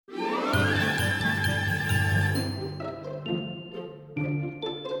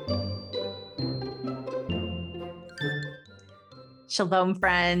Shalom,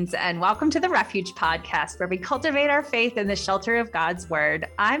 friends, and welcome to the Refuge Podcast, where we cultivate our faith in the shelter of God's Word.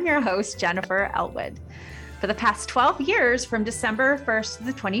 I'm your host, Jennifer Elwood. For the past 12 years, from December 1st to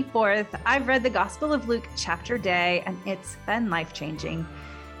the 24th, I've read the Gospel of Luke chapter day, and it's been life-changing.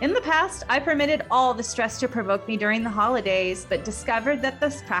 In the past, I permitted all the stress to provoke me during the holidays, but discovered that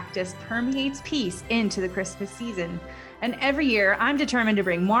this practice permeates peace into the Christmas season. And every year, I'm determined to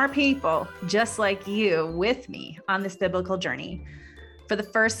bring more people, just like you, with me on this biblical journey. For the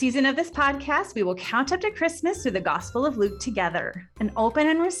first season of this podcast, we will count up to Christmas through the Gospel of Luke together and open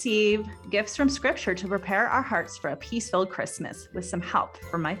and receive gifts from Scripture to prepare our hearts for a peace-filled Christmas with some help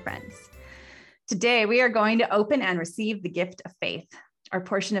from my friends. Today, we are going to open and receive the gift of faith. Our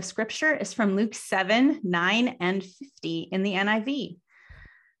portion of Scripture is from Luke 7, 9, and 50 in the NIV.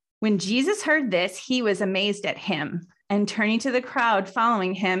 When Jesus heard this, he was amazed at him, and turning to the crowd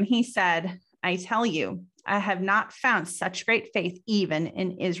following him, he said, "I tell you, I have not found such great faith even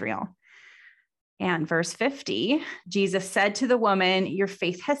in Israel." And verse 50, Jesus said to the woman, "Your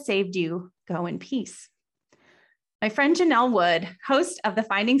faith has saved you. Go in peace." My friend Janell Wood, host of the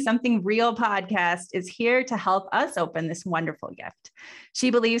Finding Something Real podcast, is here to help us open this wonderful gift. She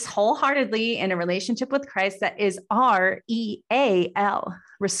believes wholeheartedly in a relationship with Christ that is REAL,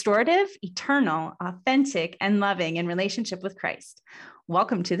 restorative, eternal, authentic, and loving in relationship with Christ.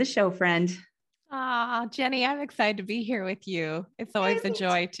 Welcome to the show, friend. Jenny, I'm excited to be here with you. It's always a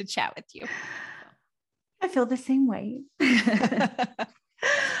joy to chat with you. I feel the same way.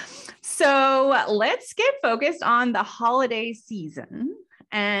 So let's get focused on the holiday season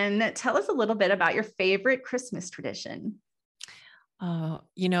and tell us a little bit about your favorite Christmas tradition.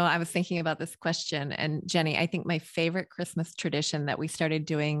 I was thinking about this question, and Jenny, I think my favorite Christmas tradition that we started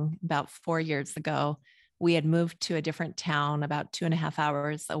doing about 4 years ago, we had moved to a different town about 2.5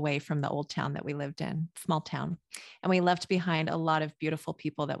 hours away from the old town that we lived in, small town. And we left behind a lot of beautiful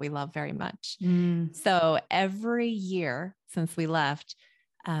people that we love very much. So every year since we left,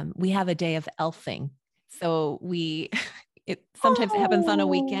 we have a day of elfing. So sometimes it happens on a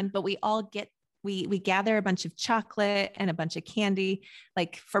weekend, but we gather a bunch of chocolate and a bunch of candy,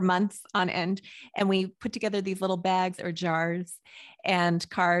 like for months on end. And we put together these little bags or jars and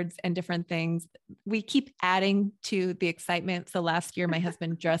cards and different things. We keep adding to the excitement. So last year, my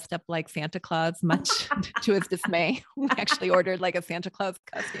husband dressed up like Santa Claus, much to his dismay. We actually ordered like a Santa Claus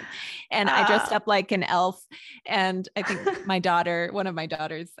costume, and I dressed up like an elf. And I think one of my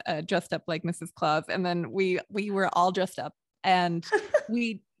daughters dressed up like Mrs. Claus. And then we were all dressed up. And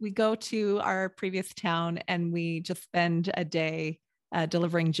we go to our previous town and we just spend a day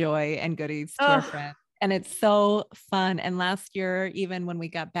delivering joy and goodies to our friends. And it's so fun. And last year, even when we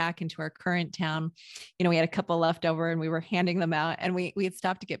got back into our current town, we had a couple left over and we were handing them out, and we had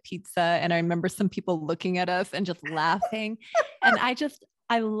stopped to get pizza. And I remember some people looking at us and just laughing. And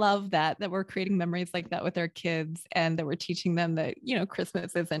I love that we're creating memories like that with our kids, and that we're teaching them that,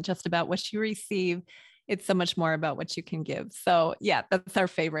 Christmas isn't just about what you receive. It's so much more about what you can give. So yeah, that's our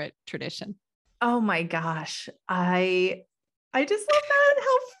favorite tradition. Oh my gosh. I just love that.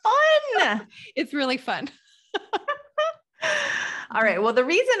 How fun. It's really fun. All right. Well, the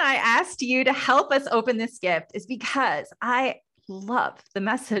reason I asked you to help us open this gift is because I love the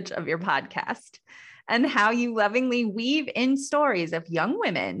message of your podcast and how you lovingly weave in stories of young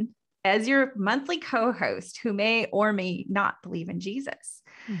women as your monthly co-host who may or may not believe in Jesus.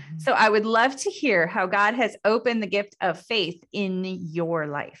 Mm-hmm. So I would love to hear how God has opened the gift of faith in your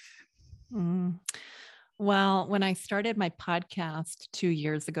life. Well, when I started my podcast 2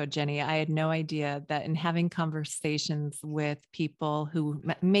 years ago, Jenny, I had no idea that in having conversations with people who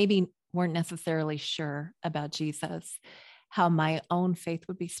maybe weren't necessarily sure about Jesus, how my own faith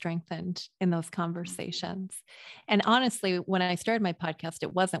would be strengthened in those conversations. And honestly, when I started my podcast,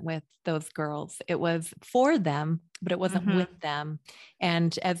 it wasn't with those girls. It was for them, but it wasn't with them.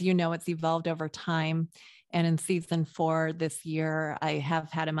 And as you know, it's evolved over time. And in season 4 this year, I have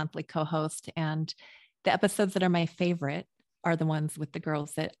had a monthly co-host, and the episodes that are my favorite are the ones with the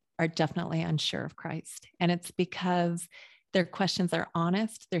girls that are definitely unsure of Christ. And it's because their questions are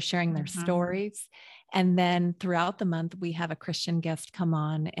honest. They're sharing their stories. And then throughout the month, we have a Christian guest come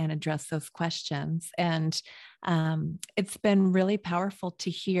on and address those questions. And it's been really powerful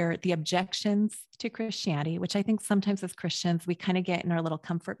to hear the objections to Christianity, which I think sometimes as Christians, we kind of get in our little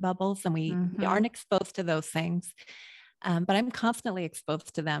comfort bubbles and we aren't exposed to those things. But I'm constantly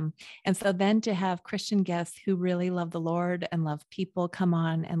exposed to them. And so then to have Christian guests who really love the Lord and love people come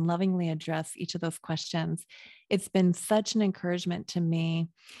on and lovingly address each of those questions, it's been such an encouragement to me.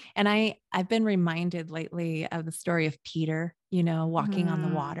 And I've been reminded lately of the story of Peter, walking on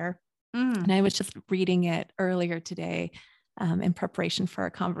the water. And I was just reading it earlier today. in preparation for our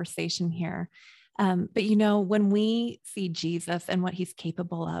conversation here. But when we see Jesus and what he's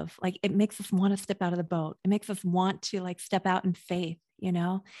capable of, like, it makes us want to step out of the boat. It makes us want to like step out in faith,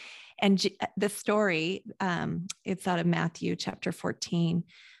 and the story, it's out of Matthew chapter 14,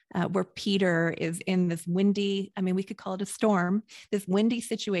 where Peter is in this windy, we could call it a storm, this windy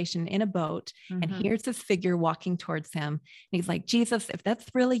situation in a boat. Mm-hmm. And here's this figure walking towards him. And he's like, Jesus, if that's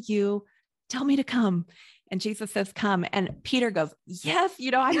really you, tell me to come. And Jesus says, come. And Peter goes, yes,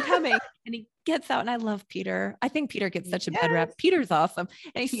 I'm coming. And he gets out. And I love Peter. I think Peter gets such a bad rap. Peter's awesome.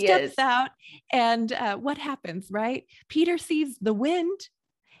 And he steps out. And what happens, right? Peter sees the wind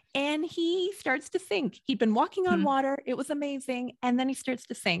and he starts to sink. He'd been walking on water. It was amazing. And then he starts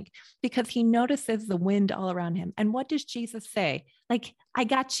to sink because he notices the wind all around him. And what does Jesus say? Like, I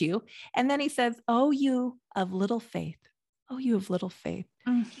got you. And then he says, oh, you of little faith. Oh, you have little faith.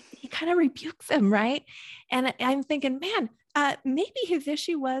 He kind of rebukes him, right? And I'm thinking, man, maybe his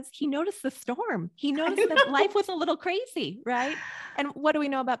issue was he noticed the storm. He noticed that life was a little crazy, right? And what do we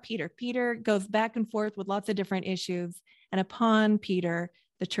know about Peter? Peter goes back and forth with lots of different issues. And upon Peter,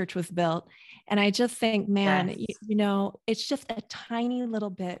 the church was built. And I just think, man, it's just a tiny little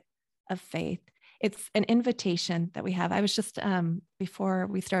bit of faith. It's an invitation that we have. I was just, before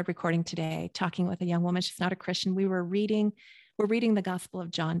we started recording today, talking with a young woman. She's not a Christian. We're reading the Gospel of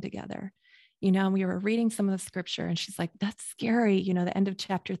John together, and we were reading some of the scripture, and she's like, that's scary. The end of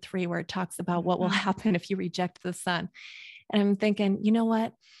chapter 3, where it talks about what will happen if you reject the Son. And I'm thinking, you know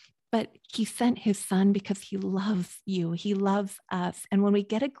what? But he sent his Son because he loves you. He loves us. And when we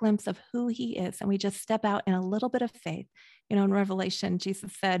get a glimpse of who he is, and we just step out in a little bit of faith, in Revelation,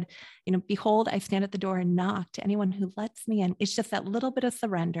 Jesus said, behold, I stand at the door and knock. To anyone who lets me in. It's just that little bit of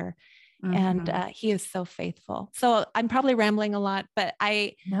surrender. Mm-hmm. And he is so faithful. So I'm probably rambling a lot, but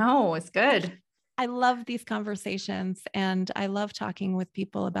No, it's good. I love these conversations, and I love talking with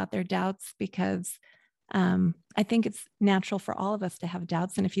people about their doubts because I think it's natural for all of us to have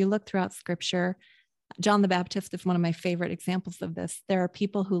doubts. And if you look throughout scripture, John the Baptist is one of my favorite examples of this. There are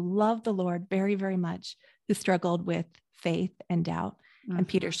people who love the Lord very, very much who struggled with faith and doubt. Mm-hmm. And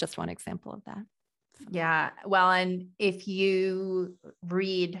Peter's just one example of that. So. Yeah. Well, and if you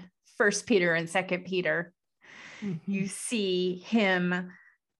read 1 Peter and 2 Peter, you see him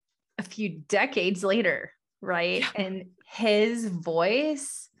a few decades later, right? Yeah. And his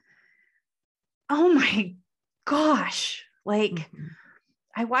voice, oh my gosh, like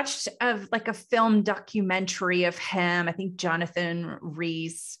I watched a film documentary of him. I think Jonathan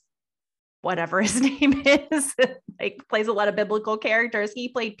Rhys, whatever his name is, plays a lot of biblical characters. He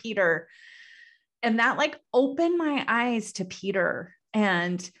played Peter. And that opened my eyes to Peter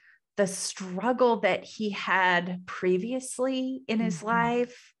and the struggle that he had previously in his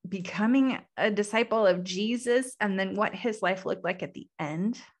life, becoming a disciple of Jesus, and then what his life looked like at the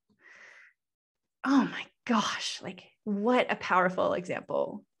end. Oh my gosh, what a powerful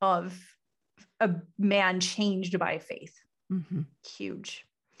example of a man changed by faith. Mm-hmm. Huge.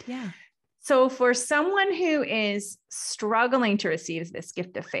 Yeah. So for someone who is struggling to receive this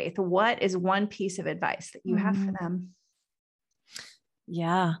gift of faith, what is one piece of advice that you have for them?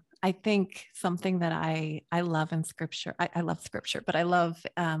 Yeah, I think something that I love in scripture, I love scripture, but I love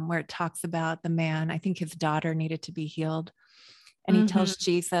where it talks about the man. I think his daughter needed to be healed. And he tells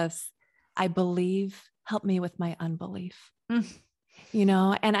Jesus, I believe, help me with my unbelief.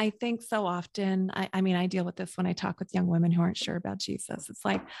 And I think so often, I deal with this when I talk with young women who aren't sure about Jesus. It's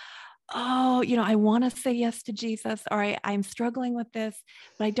like, oh, I want to say yes to Jesus, or I'm struggling with this,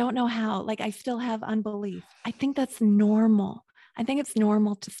 but I don't know how. I still have unbelief. I think that's normal. I think it's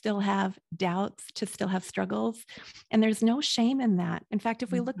normal to still have doubts, to still have struggles. And there's no shame in that. In fact,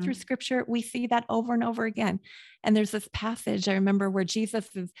 if we look through scripture, we see that over and over again. And there's this passage I remember where Jesus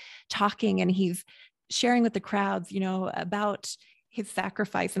is talking and he's sharing with the crowds, about his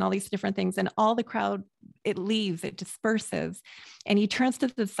sacrifice and all these different things. And all the crowd, it leaves, it disperses. And he turns to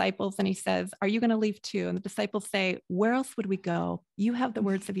the disciples and he says, are you going to leave too? And the disciples say, where else would we go? You have the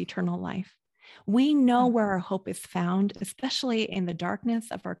words of eternal life. We know where our hope is found, especially in the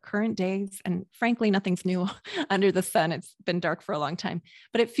darkness of our current days. And frankly, nothing's new under the sun. It's been dark for a long time,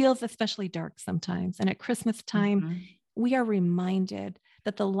 but it feels especially dark sometimes. And at Christmas time, we are reminded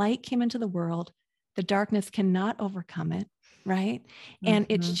that the light came into the world. The darkness cannot overcome it, right? And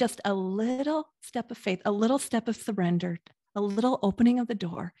it's just a little step of faith, a little step of surrender, a little opening of the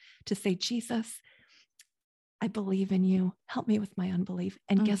door to say, Jesus, I believe in you. Help me with my unbelief.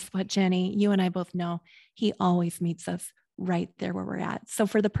 And guess what, Jenny? You and I both know he always meets us right there where we're at. So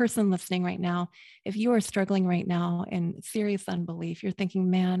for the person listening right now, if you are struggling right now in serious unbelief, you're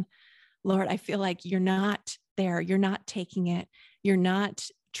thinking, man, Lord, I feel like you're not there. You're not taking it. You're not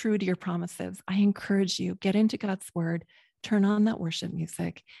true to your promises. I encourage you, get into God's word, turn on that worship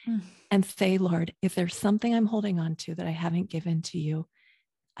music and say, Lord, if there's something I'm holding on to that I haven't given to you,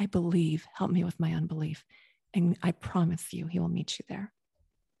 I believe, help me with my unbelief. And I promise you, he will meet you there.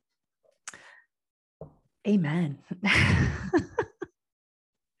 Amen.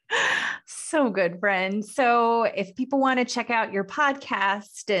 So good, friend. So if people want to check out your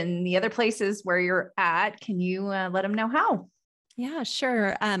podcast and the other places where you're at, can you let them know how? Yeah,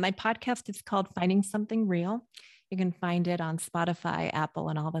 sure. My podcast is called Finding Something Real. You can find it on Spotify, Apple,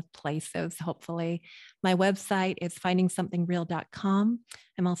 and all the places, hopefully. My website is findingsomethingreal.com.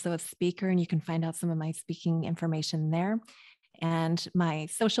 I'm also a speaker, and you can find out some of my speaking information there. And my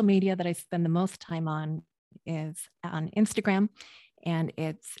social media that I spend the most time on is on Instagram, and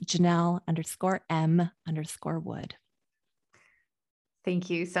it's Janell_M_Wood. Thank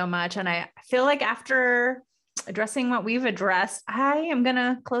you so much. And I feel like after addressing what we've addressed, I am going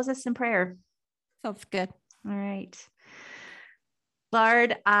to close this in prayer. Sounds good. All right.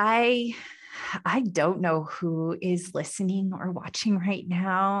 Lord, I don't know who is listening or watching right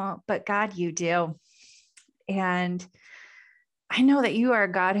now, but God, you do. And I know that you are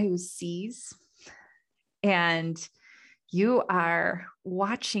a God who sees, and you are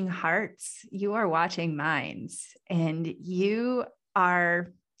watching hearts, you are watching minds, and you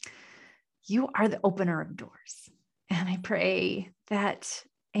are the opener of doors. And I pray that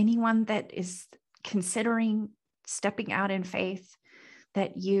anyone that is considering stepping out in faith,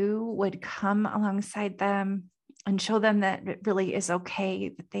 that you would come alongside them and show them that it really is okay,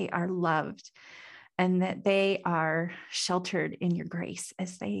 that they are loved, and that they are sheltered in your grace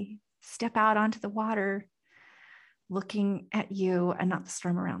as they step out onto the water, looking at you and not the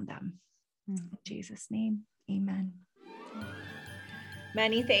storm around them. In Jesus' name, amen.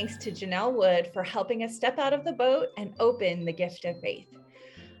 Many thanks to Janell Wood for helping us step out of the boat and open the gift of faith.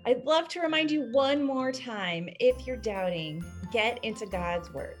 I'd love to remind you one more time, if you're doubting, get into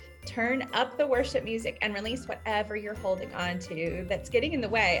God's word. Turn up the worship music and release whatever you're holding on to that's getting in the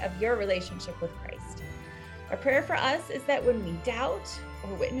way of your relationship with Christ. Our prayer for us is that when we doubt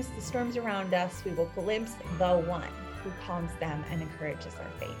or witness the storms around us, we will glimpse the one who calms them and encourages our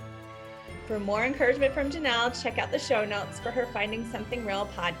faith. For more encouragement from Janell, check out the show notes for her Finding Something Real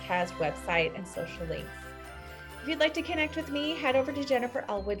podcast, website, and social links. If you'd like to connect with me, head over to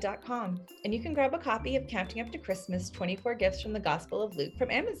jenniferelwood.com, and you can grab a copy of Counting Up to Christmas, 24 Gifts from the Gospel of Luke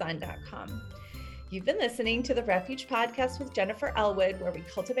from Amazon.com. You've been listening to the Refuge Podcast with Jennifer Elwood, where we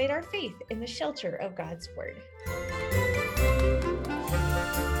cultivate our faith in the shelter of God's Word.